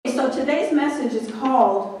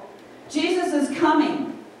called, Jesus is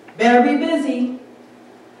coming, better be busy.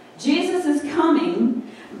 Jesus is coming,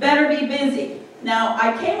 better be busy. Now,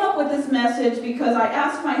 I came up with this message because I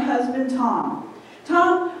asked my husband, Tom,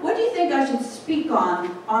 what do you think I should speak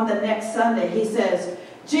on the next Sunday? He says,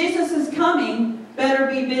 Jesus is coming, better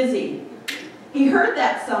be busy. He heard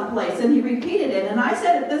that someplace and he repeated it, and I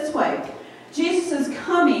said it this way: Jesus is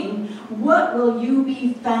coming, what will you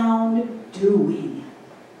be found doing?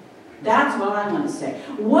 That's what I want to say.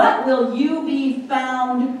 What will you be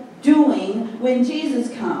found doing when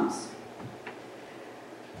Jesus comes?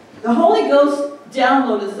 The Holy Ghost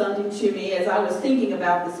downloaded something to me as I was thinking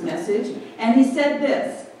about this message, and he said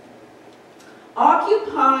this: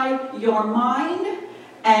 occupy your mind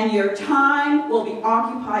and your time will be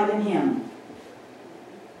occupied in Him.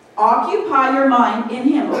 Occupy your mind in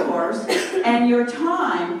Him, of course, and your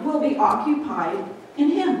time will be occupied in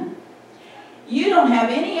Him. You don't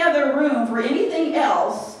have any other room for anything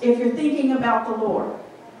else if you're thinking about the Lord.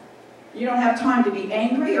 You don't have time to be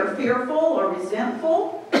angry or fearful or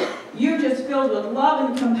resentful. You're just filled with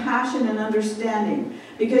love and compassion and understanding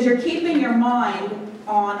because you're keeping your mind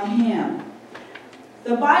on Him.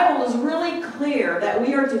 The Bible is really clear that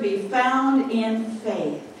we are to be found in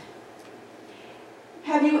faith.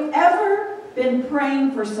 Have you ever been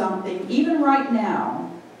praying for something, even right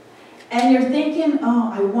now, and you're thinking,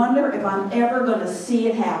 oh, I wonder if I'm ever going to see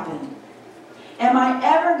it happen? Am I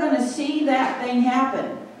ever going to see that thing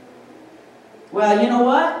happen? Well, you know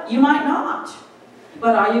what? You might not.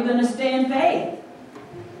 But are you going to stay in faith?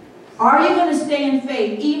 Are you going to stay in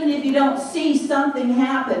faith even if you don't see something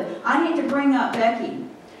happen? I need to bring up Becky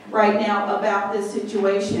right now about this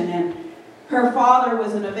situation. And her father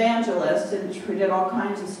was an evangelist and she did all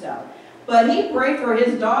kinds of stuff. But he prayed for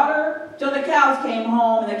his daughter till the cows came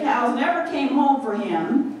home, and the cows never came home for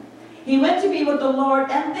him. He went to be with the Lord,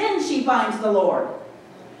 and then she finds the Lord.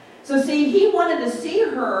 So see, he wanted to see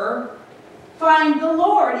her find the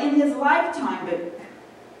Lord in his lifetime, but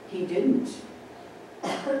he didn't.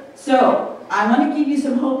 So, I want to give you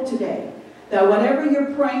some hope today that whatever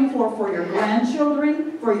you're praying for your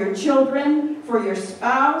grandchildren, for your children, for your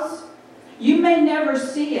spouse, you may never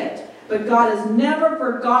see it, but God has never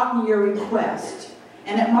forgotten your request.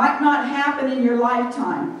 And it might not happen in your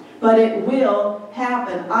lifetime, but it will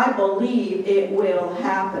happen. I believe it will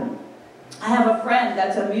happen. I have a friend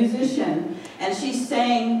that's a musician, and she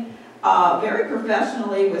sang very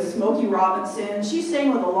professionally with Smokey Robinson. She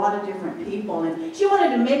sang with a lot of different people, and she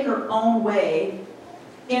wanted to make her own way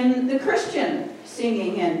in the Christian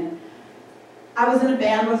singing. And I was in a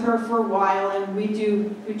band with her for a while, and we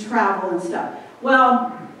travel and stuff.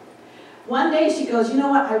 Well, one day she goes, you know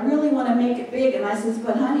what, I really want to make it big. And I says,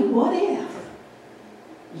 but honey, what if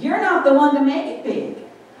you're not the one to make it big?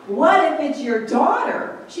 What if it's your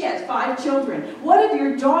daughter? She has 5 children. What if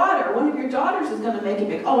your daughter, one of your daughters is going to make it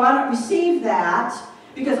big? Oh, I don't receive that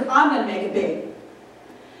because I'm going to make it big.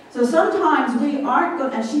 So sometimes we aren't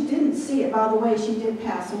going, and she didn't see it. By the way, she did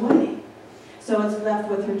pass away. So it's left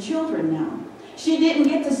with her children now. She didn't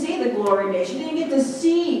get to see the glory day. She didn't get to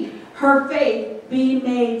see her faith be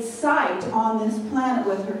made sight on this planet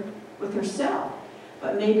with herself.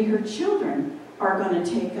 But maybe her children are going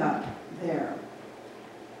to take up there.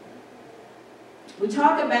 We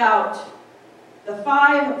talk about the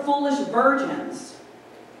 5 foolish virgins.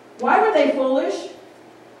 Why were they foolish?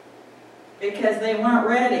 Because they weren't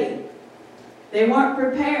ready. They weren't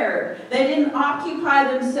prepared. They didn't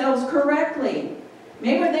occupy themselves correctly.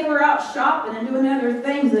 Maybe they were out shopping and doing other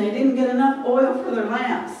things and they didn't get enough oil for their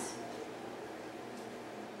lamps.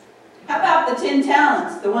 How about the 10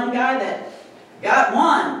 talents? The one guy that got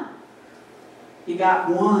 1. He got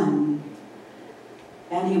 1.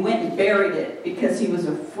 And he went and buried it because he was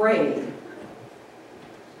afraid.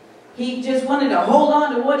 He just wanted to hold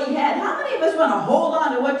on to what he had. How many of us want to hold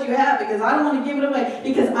on to what you have because I don't want to give it away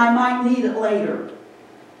because I might need it later?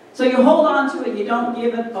 So you hold on to it, you don't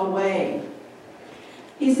give it away.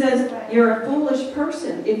 He says, you're a foolish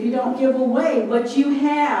person if you don't give away what you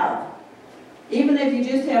have, even if you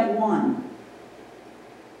just have 1.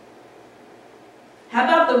 How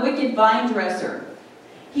about the wicked vine dresser?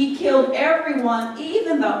 He killed everyone,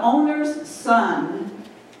 even the owner's son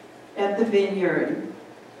at the vineyard.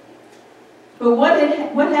 But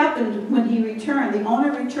what happened when he returned? The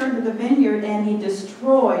owner returned to the vineyard and he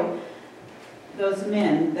destroyed those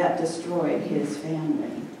men that destroyed his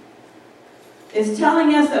family. It's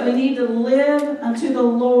telling us that we need to live unto the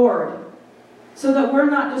Lord so that we're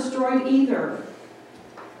not destroyed either.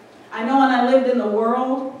 I know when I lived in the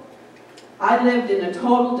world, I lived in a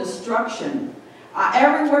total destruction.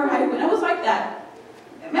 Everywhere I went, it was like that.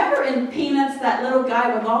 Remember in Peanuts, that little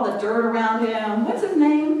guy with all the dirt around him? What's his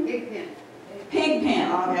name? Pigpen. Pigpen.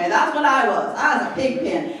 Okay, that's what I was. I was a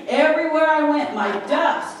pigpen. Everywhere I went, my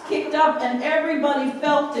dust kicked up and everybody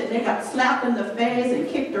felt it. They got slapped in the face and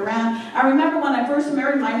kicked around. I remember when I first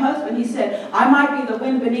married my husband, he said, I might be the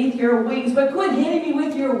wind beneath your wings, but quit hitting me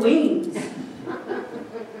with your wings.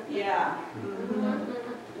 Yeah. Mm-hmm.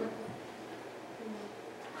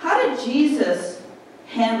 How did Jesus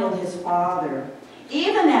handle his Father?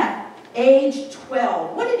 Even at age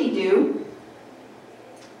 12, what did he do?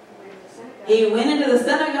 He went into the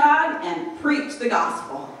synagogue and preached the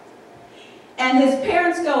gospel. And his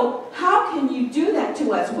parents go, how can you do that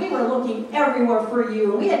to us? We were looking everywhere for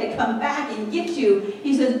you, and we had to come back and get you.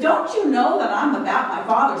 He says, don't you know that I'm about my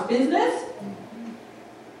Father's business?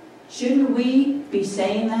 Shouldn't we be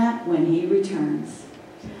saying that when he returns?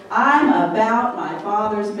 I'm about my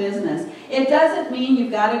Father's business. It doesn't mean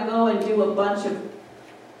you've got to go and do a bunch of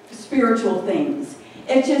spiritual things.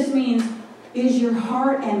 It just means, is your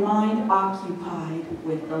heart and mind occupied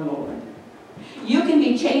with the Lord? You can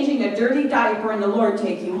be changing a dirty diaper and the Lord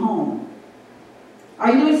take you home.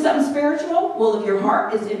 Are you doing something spiritual? Well, if your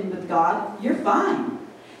heart is in with God, you're fine.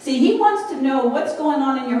 See, he wants to know what's going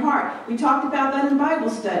on in your heart. We talked about that in Bible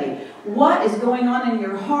study. What is going on in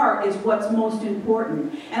your heart is what's most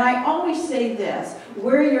important. And I always say this,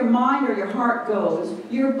 where your mind or your heart goes,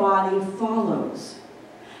 your body follows.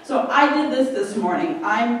 So I did this morning.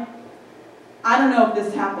 I don't know if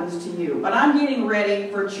this happens to you, but I'm getting ready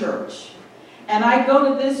for church. And I go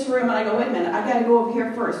to this room and I go, wait a minute, I got to go over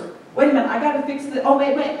here first. Wait a minute, I got to fix this. Oh,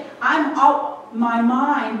 wait. My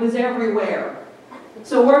mind was everywhere.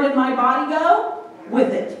 So where did my body go?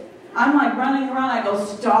 With it. I'm like running around. I go,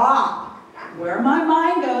 stop. Where my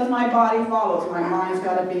mind goes, my body follows. My mind's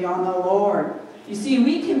got to be on the Lord. You see,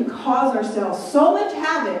 we can cause ourselves so much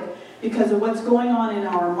havoc because of what's going on in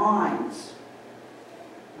our minds.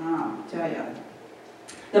 I'll tell you.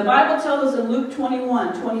 The Bible tells us in Luke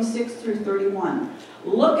 21, 26 through 31,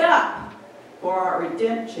 look up, for our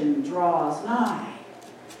redemption draws nigh.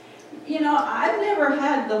 You know, I've never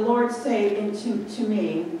had the Lord say to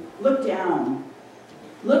me, look down.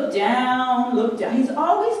 Look down, look down. He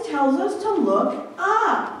always tells us to look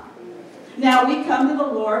up. Now, we come to the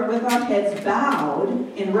Lord with our heads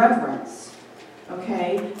bowed in reverence.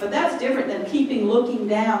 Okay? But that's different than looking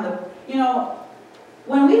down.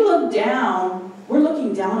 When we look down, we're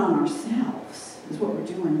looking down on ourselves, is what we're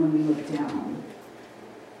doing when we look down.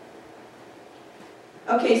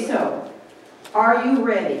 Okay, so, are you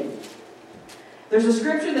ready? There's a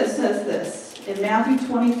scripture that says this in Matthew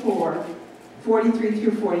 24, 43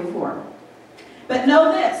 through 44. But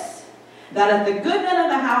know this, that if the good man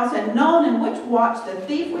of the house had known in which watch the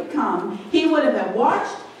thief would come, he would have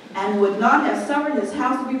watched and would not have suffered his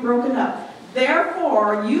house to be broken up.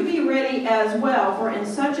 Therefore, you be ready as well, for in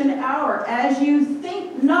such an hour as you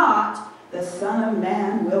think not, the Son of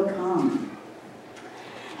Man will come.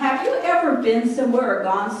 Have you ever been somewhere or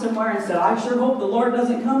gone somewhere and said, I sure hope the Lord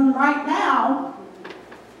doesn't come right now.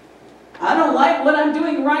 I don't like what I'm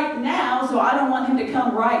doing right now, so I don't want him to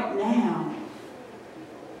come right now.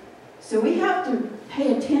 So we have to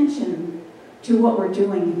pay attention to what we're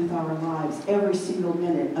doing with our lives every single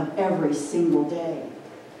minute of every single day.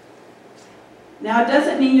 Now, it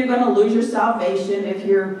doesn't mean you're going to lose your salvation if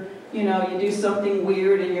you do something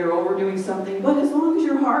weird and you're overdoing something, but as long as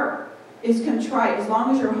your heart is contrite, as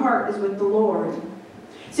long as your heart is with the Lord.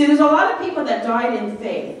 See, there's a lot of people that died in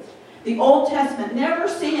faith. The Old Testament, never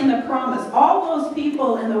seeing the promise. All those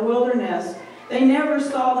people in the wilderness, they never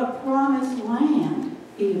saw the promised land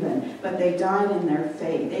even, but they died in their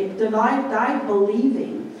faith. They died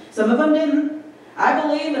believing. Some of them didn't. I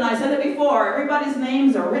believe, and I said it before, everybody's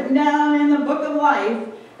names are written down in the book of life,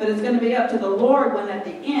 but it's going to be up to the Lord when at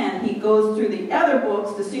the end he goes through the other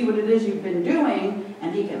books to see what it is you've been doing,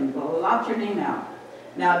 and he can blot your name out.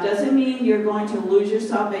 Now, it doesn't mean you're going to lose your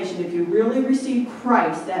salvation. If you really receive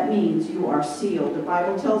Christ, that means you are sealed. The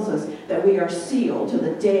Bible tells us that we are sealed to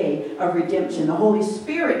the day of redemption. The Holy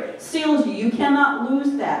Spirit seals you. You cannot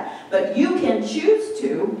lose that. But you can choose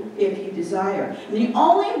to if you desire. And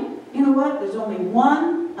there's only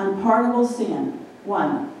one unpardonable sin.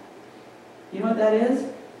 One. You know what that is?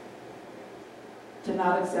 To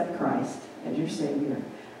not accept Christ as your Savior.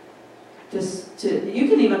 You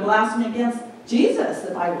can even blaspheme against Jesus,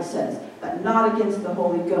 the Bible says, but not against the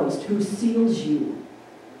Holy Ghost, who seals you.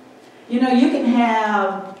 You can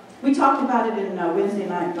have, we talked about it in Wednesday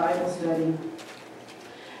night Bible study,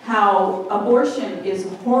 how abortion is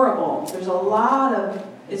horrible.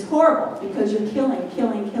 It's horrible because you're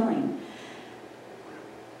killing.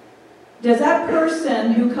 Does that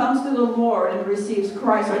person who comes to the Lord and receives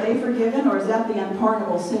Christ, are they forgiven, or is that the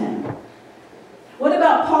unpardonable sin? What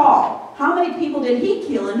about Paul? How many people did he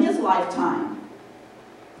kill in his lifetime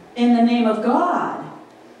in the name of God?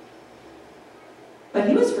 But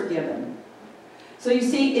he was forgiven. So you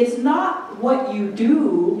see, it's not what you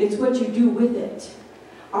do, it's what you do with it.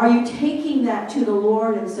 Are you taking that to the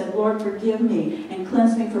Lord and said, Lord, forgive me and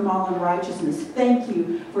cleanse me from all unrighteousness? Thank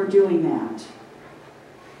you for doing that.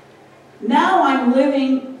 Now I'm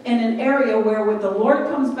living in an area where when the Lord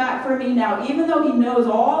comes back for me now, even though he knows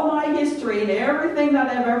all my history and everything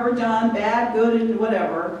that I've ever done, bad, good, and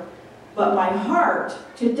whatever, but my heart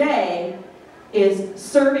today is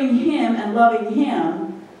serving him and loving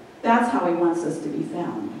him. That's how he wants us to be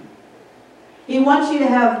found. He wants you to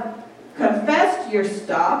have confessed your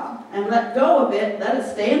stuff and let go of it. Let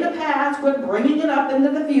it stay in the past. Quit bringing it up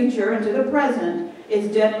into the future, into the present.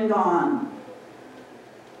 It's dead and gone.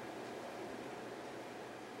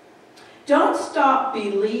 Don't stop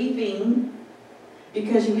believing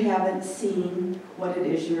because you haven't seen what it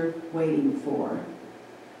is you're waiting for.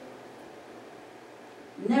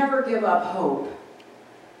 Never give up hope.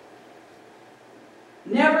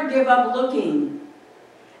 Never give up looking.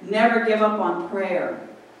 Never give up on prayer.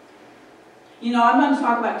 You know, I'm going to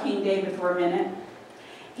talk about King David for a minute.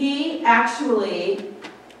 He actually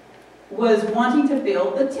was wanting to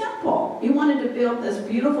build the temple. He wanted to build this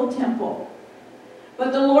beautiful temple.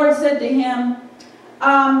 But the Lord said to him,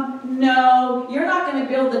 no, you're not going to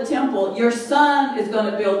build the temple. Your son is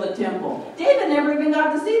going to build the temple. David never even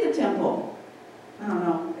got to see the temple. I don't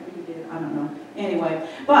know. Maybe he did. I don't know. Anyway,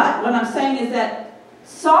 but what I'm saying is that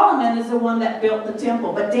Solomon is the one that built the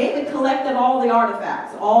temple. But David collected all the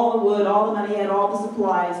artifacts, all the wood, all the money, he had all the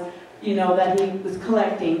supplies, you know, that he was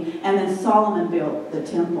collecting. And then Solomon built the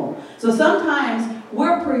temple. So sometimes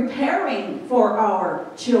we're preparing for our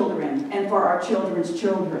children and for our children's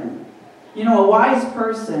children. You know, a wise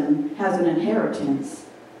person has an inheritance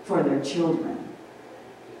for their children.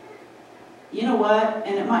 You know what?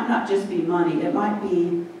 And it might not just be money. It might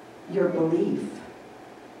be your belief.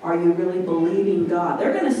 Are you really believing God?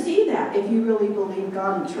 They're going to see that if you really believe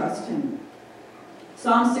God and trust him.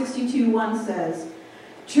 Psalm 62:1 says,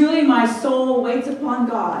 truly my soul waits upon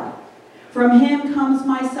God. From him comes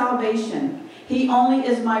my salvation. He only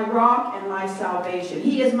is my rock and my salvation.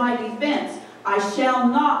 He is my defense. I shall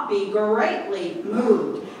not be greatly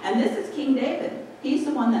moved. And this is King David. He's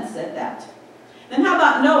the one that said that. Then how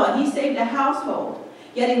about Noah? He saved a household.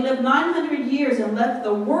 Yet he lived 900 years and left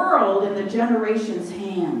the world in the generation's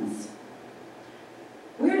hands.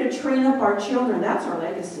 We're to train up our children. That's our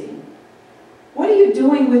legacy. What are you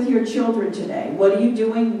doing with your children today? What are you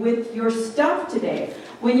doing with your stuff today?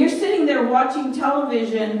 When you're sitting there watching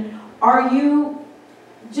television, are you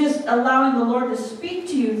just allowing the Lord to speak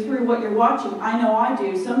to you through what you're watching? I know I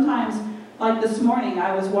do. Sometimes, like this morning,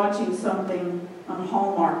 I was watching something on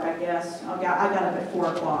Hallmark, I guess. I got up at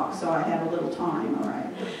 4 o'clock, so I had a little time, all right.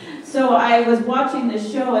 So I was watching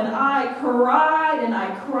this show, and I cried, and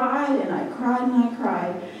I cried, and I cried, and I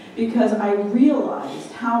cried, because I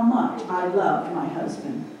realized how much I loved my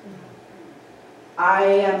husband. I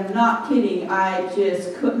am not kidding. I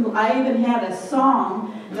just couldn't. I even had a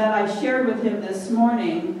song that I shared with him this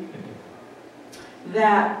morning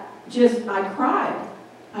that just, I cried.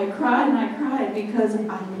 I cried and I cried because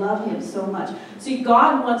I love him so much. See,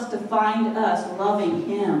 God wants to find us loving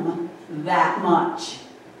him that much.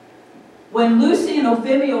 When Lucy and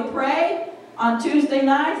Ophelia pray on Tuesday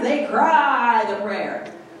nights, they cry the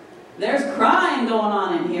prayer. There's crying going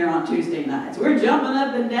on in here on Tuesday nights. We're jumping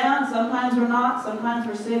up and down. Sometimes we're not. Sometimes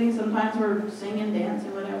we're sitting. Sometimes we're singing,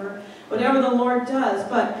 dancing, whatever. Whatever the Lord does.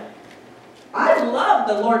 But I'd love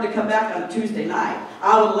the Lord to come back on a Tuesday night.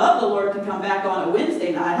 I would love the Lord to come back on a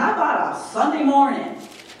Wednesday night. How about a Sunday morning?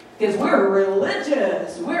 Because we're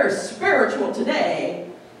religious. We're spiritual today.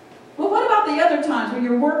 Well, what about the other times when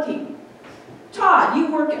you're working? Todd,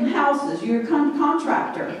 you work in houses. You're a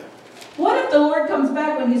contractor. What if the Lord comes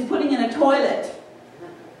back when he's putting in a toilet?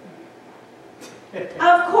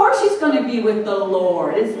 Of course he's going to be with the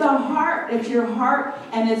Lord. It's the heart. It's your heart.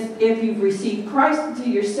 And it's if you've received Christ into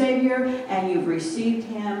your Savior and you've received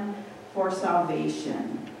him for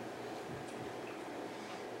salvation.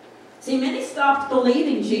 See, many stopped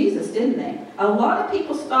believing Jesus, didn't they? A lot of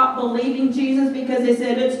people stopped believing Jesus because they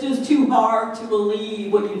said, it's just too hard to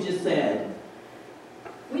believe what you just said.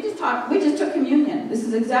 We just took communion. This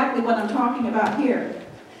is exactly what I'm talking about here.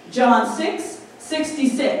 John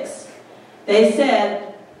 6:66. They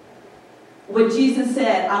said, when Jesus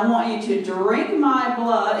said, I want you to drink my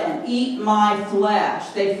blood and eat my flesh,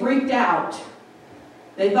 they freaked out.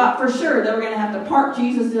 They thought for sure they were going to have to part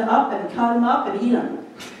Jesus up and cut him up and eat him.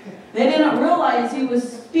 They didn't realize he was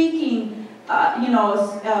speaking,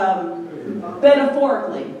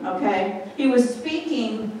 metaphorically, okay? He was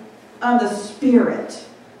speaking on the Spirit.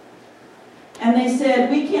 And they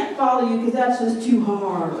said, we can't follow you because that's just too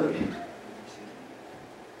hard.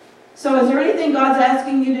 So is there anything God's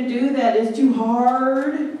asking you to do that is too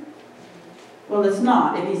hard? Well, it's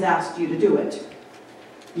not if he's asked you to do it.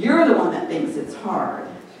 You're the one that thinks it's hard.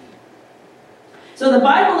 So the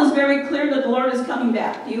Bible is very clear that the Lord is coming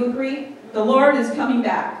back. Do you agree? The Lord is coming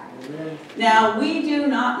back. Amen. Now, we do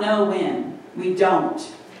not know when. We don't.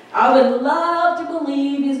 I would love to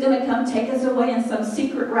believe he's going to come take us away in some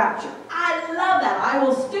secret rapture. I love that. I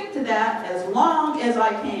will stick to that as long as I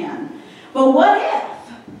can. But what if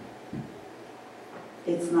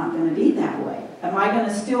it's not going to be that way? Am I going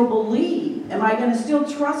to still believe? Am I going to still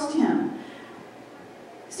trust him?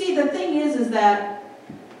 See, the thing is that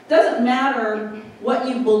it doesn't matter what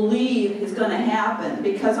you believe is going to happen,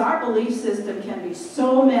 because our belief system can be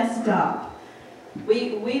so messed up.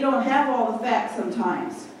 We don't have all the facts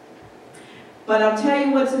sometimes. But I'll tell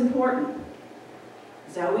you what's important,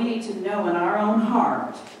 is that we need to know in our own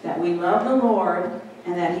heart that we love the Lord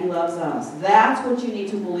and that he loves us. That's what you need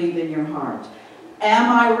to believe in your heart.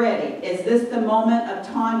 Am I ready? Is this the moment of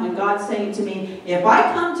time when God's saying to me, if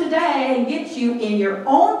I come today and get you in your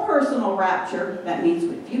own personal rapture, that means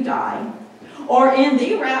if you die, or in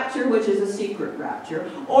the rapture, which is a secret rapture,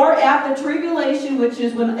 or at the tribulation, which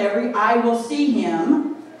is when every eye will see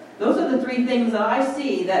him. Those are the three things that I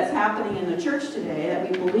see that's happening in the church today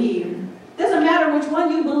that we believe. Doesn't matter which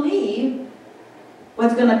one you believe,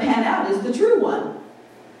 what's going to pan out is the true one.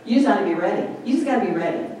 You just got to be ready. You just got to be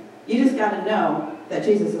ready. You just got to know that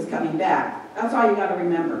Jesus is coming back. That's all you got to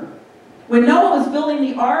remember. When Noah was building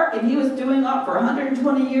the ark and he was doing up for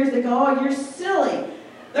 120 years, they go, oh, you're silly.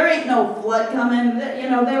 There ain't no flood coming. They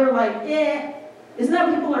were like, yeah. Isn't that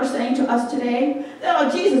what people are saying to us today? Oh,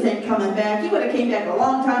 Jesus ain't coming back. He would have came back a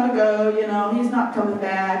long time ago. He's not coming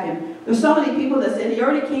back. And there's so many people that said he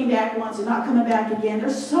already came back once and not coming back again.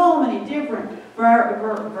 There's so many different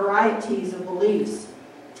varieties of beliefs.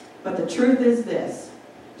 But the truth is this.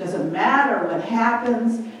 Doesn't matter what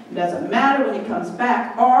happens. It doesn't matter when he comes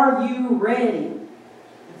back. Are you ready?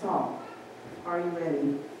 That's all. Are you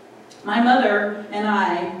ready? My mother and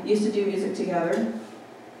I used to do music together.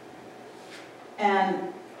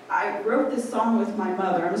 And I wrote this song with my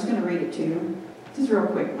mother. I'm just going to read it to you. Just a real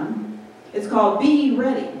quick one. It's called Be Ye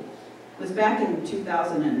Ready. It was back in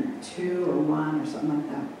 2002 or 1 or something like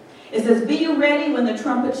that. It says, be you ready when the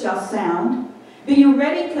trumpet shall sound. Be you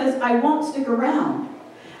ready because I won't stick around.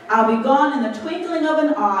 I'll be gone in the twinkling of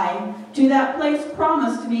an eye to that place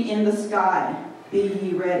promised me in the sky. Be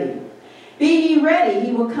ye ready. Be ye ready.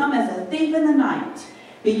 He will come as a thief in the night.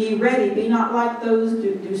 Be ye ready. Be not like those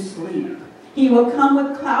who do sleep. He will come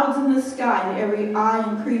with clouds in the sky, and every eye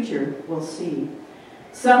and creature will see.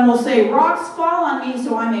 Some will say, rocks fall on me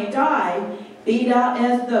so I may die. Be not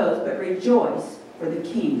as those, but rejoice for the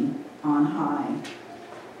King on high.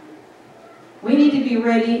 We need to be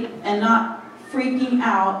ready and not freaking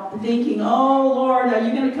out, thinking, oh, Lord, are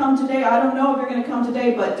you going to come today? I don't know if you're going to come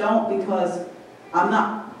today, but don't, because I'm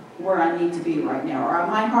not where I need to be right now, or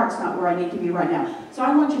my heart's not where I need to be right now. So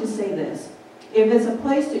I want you to say this. If it's a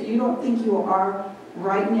place that you don't think you are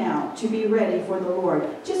right now to be ready for the Lord,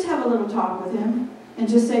 just have a little talk with him and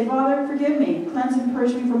just say, Father, forgive me. Cleanse and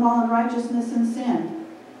purge me from all unrighteousness and sin.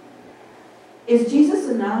 Is Jesus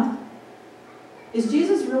enough? Is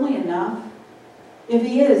Jesus really enough? If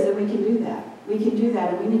he is, then we can do that. We can do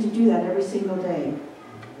that, and we need to do that every single day.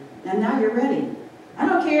 And now you're ready. I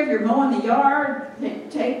don't care if you're mowing the yard,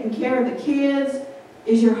 taking care of the kids.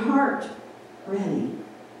 Is your heart ready?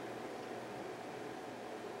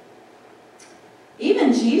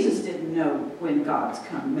 Even Jesus didn't know when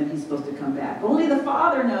when he's supposed to come back. Only the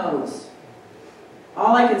Father knows.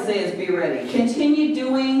 All I can say is be ready. Continue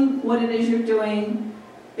doing what it is you're doing,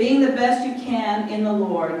 being the best you can in the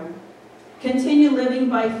Lord. Continue living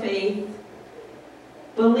by faith.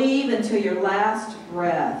 Believe until your last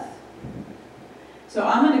breath. So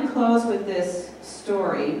I'm going to close with this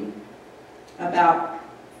story about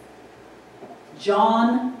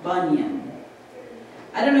John Bunyan.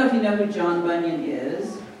 I don't know if you know who John Bunyan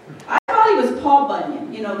is. I thought he was Paul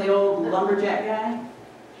Bunyan, the old lumberjack guy.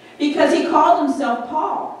 Because he called himself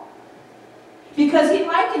Paul. Because he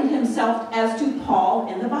likened himself as to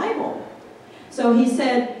Paul in the Bible. So he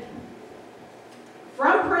said,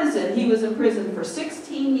 from prison, he was in prison for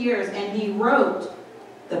 16 years, and he wrote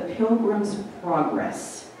The Pilgrim's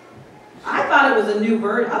Progress. I thought it was a new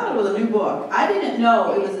version. I thought it was a new book. I didn't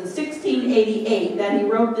know it was in 1688 that he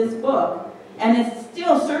wrote this book. And it's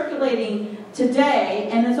still circulating today,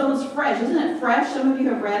 and it's almost fresh. Isn't it fresh? Some of you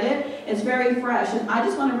have read it. It's very fresh. And I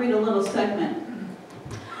just want to read a little segment.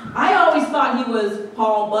 I always thought he was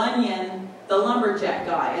Paul Bunyan, the lumberjack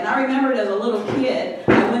guy. And I remembered as a little kid,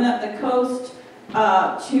 I went up the coast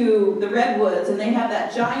to the Redwoods, and they have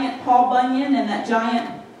that giant Paul Bunyan and that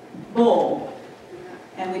giant bull.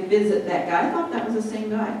 And we'd visit that guy. I thought that was the same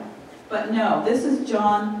guy. But no, this is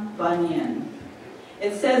John Bunyan.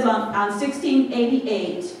 It says on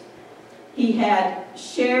 1688, he had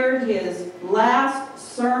shared his last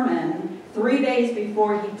sermon 3 days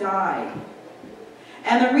before he died.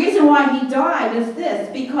 And the reason why he died is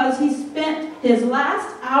this, because he spent his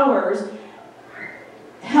last hours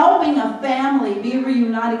helping a family be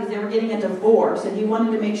reunited because they were getting a divorce, and he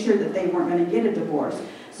wanted to make sure that they weren't going to get a divorce.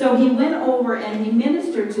 So he went over and he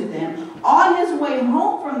ministered to them. On his way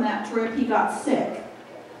home from that trip, he got sick.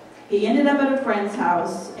 He ended up at a friend's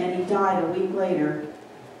house, and he died a week later.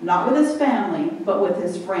 Not with his family, but with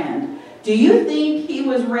his friend. Do you think he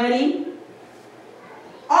was ready?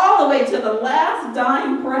 All the way to the last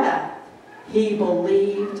dying breath, he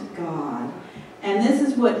believed God. And this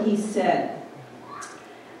is what he said.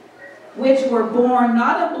 Which were born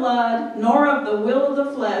not of blood, nor of the will of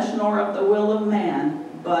the flesh, nor of the will of man,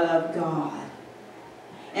 but of God.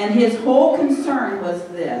 And his whole concern was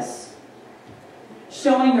this,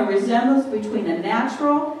 showing a resemblance between a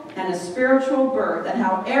natural and a spiritual birth, and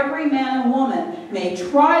how every man and woman may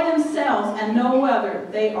try themselves and know whether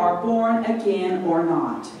they are born again or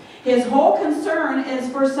not. His whole concern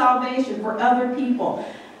is for salvation, for other people.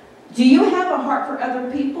 Do you have a heart for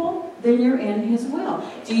other people? Then you're in his will.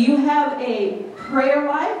 Do you have a prayer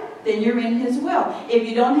life? Then you're in his will. If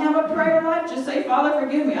you don't have a prayer life, just say, Father,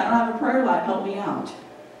 forgive me. I don't have a prayer life. Help me out.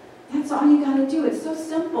 That's all you got to do. It's so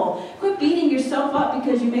simple. Quit beating yourself up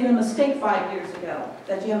because you made a mistake 5 years ago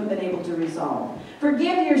that you haven't been able to resolve.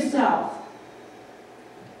 Forgive yourself.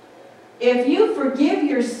 If you forgive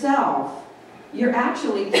yourself, you're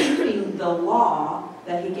actually keeping the law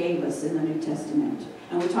that he gave us in the New Testament.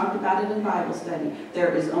 And we talked about it in Bible study.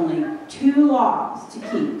 There is only 2 laws to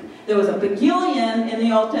keep. There was a bagillion in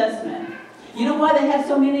the Old Testament. You know why they had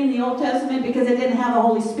so many in the Old Testament? Because they didn't have the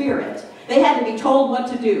Holy Spirit. They had to be told what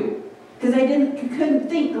to do. Because they couldn't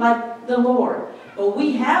think like the Lord. But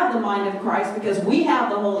we have the mind of Christ because we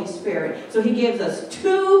have the Holy Spirit. So he gives us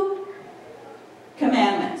 2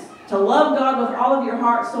 commandments. To love God with all of your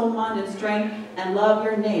heart, soul, mind, and strength. And love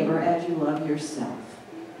your neighbor as you love yourself.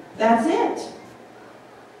 That's it.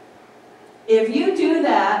 If you do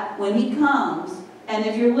that when he comes, and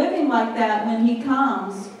if you're living like that when he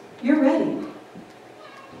comes, you're ready.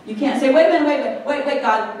 You can't say, wait a minute, wait,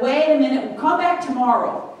 God, wait a minute, come back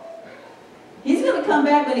tomorrow. He's going to come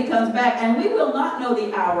back when he comes back, and we will not know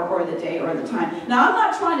the hour or the day or the time. Now, I'm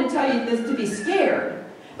not trying to tell you this to be scared,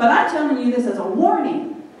 but I'm telling you this as a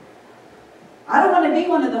warning. I don't want to be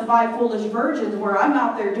one of the 5 foolish virgins where I'm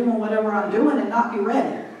out there doing whatever I'm doing and not be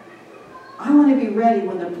ready. I want to be ready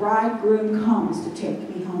when the bridegroom comes to take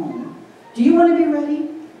me home. Do you want to be ready?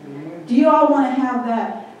 Do you all want to have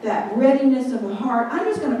that readiness of the heart? I'm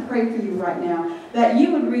just going to pray for you right now that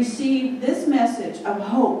you would receive this message of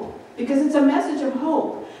hope, because it's a message of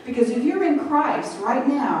hope. Because if you're in Christ right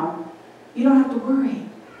now, you don't have to worry.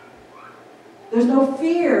 There's no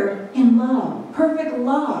fear in love. Perfect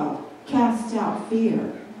love casts out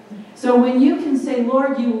fear. So when you can say,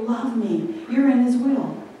 Lord, you love me, you're in his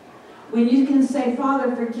will. When you can say,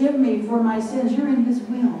 Father, forgive me for my sins, you're in his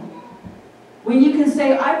will. When you can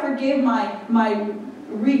say, I forgive my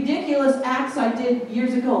ridiculous acts I did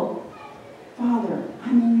years ago, Father,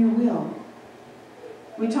 I'm in your will.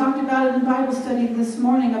 We talked about it in Bible study this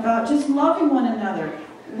morning about just loving one another.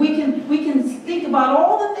 We can think about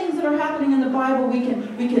all the things that are happening in the Bible. We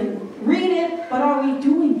can read it, but are we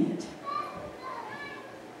doing it?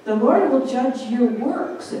 The Lord will judge your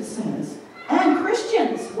works, it says, and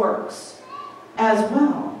Christians' works as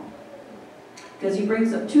well. Because he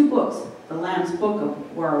brings up 2 books, the Lamb's book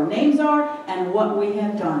of where our names are and what we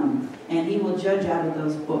have done. And he will judge out of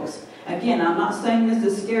those books. Again, I'm not saying this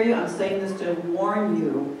to scare you. I'm saying this to warn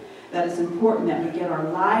you that it's important that we get our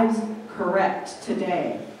lives correct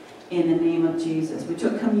today in the name of Jesus. We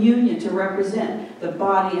took communion to represent the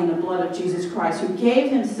body and the blood of Jesus Christ, who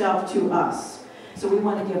gave himself to us. So we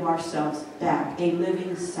want to give ourselves back, a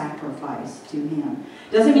living sacrifice to him.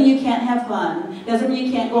 Doesn't mean you can't have fun. Doesn't mean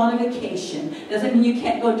you can't go on a vacation. Doesn't mean you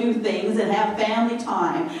can't go do things and have family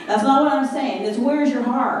time. That's not what I'm saying. It's where's your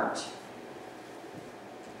heart?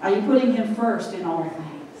 Are you putting him first in all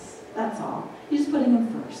things? That's all. You're just putting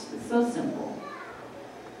Him first. It's so simple.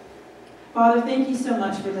 Father, thank you so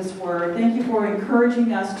much for this word. Thank you for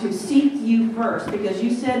encouraging us to seek you first, because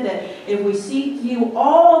you said that if we seek you,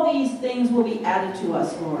 all these things will be added to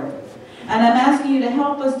us, Lord. And I'm asking you to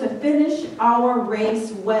help us to finish our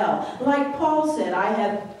race well. Like Paul said, I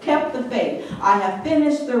have kept the faith. I have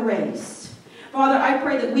finished the race. Father, I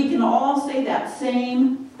pray that we can all say that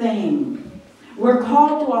same thing. We're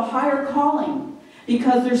called to a higher calling,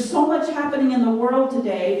 because there's so much happening in the world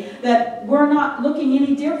today that we're not looking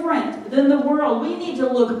any different than the world. We need to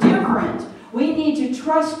look different. We need to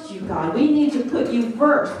trust you, God. We need to put you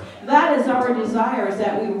first. That is our desire, is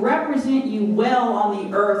that we represent you well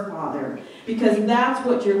on the earth, Father, because that's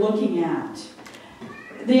what you're looking at.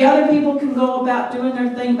 The other people can go about doing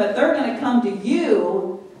their thing, but they're going to come to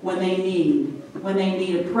you when they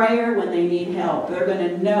need a prayer, when they need help. They're going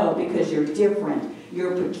to know, because you're different.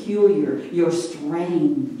 You're peculiar. You're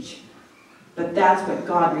strange. But that's what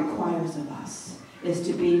God requires of us, is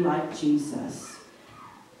to be like Jesus.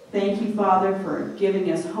 Thank you, Father, for giving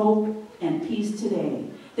us hope and peace today.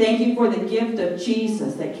 Thank you for the gift of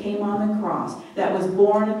Jesus that came on the cross, that was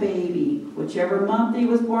born a baby. Whichever month he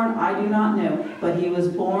was born, I do not know, but he was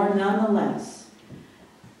born nonetheless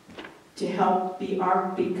to help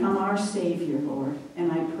become our Savior, Lord.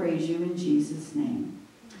 And I praise you in Jesus' name.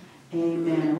 Amen.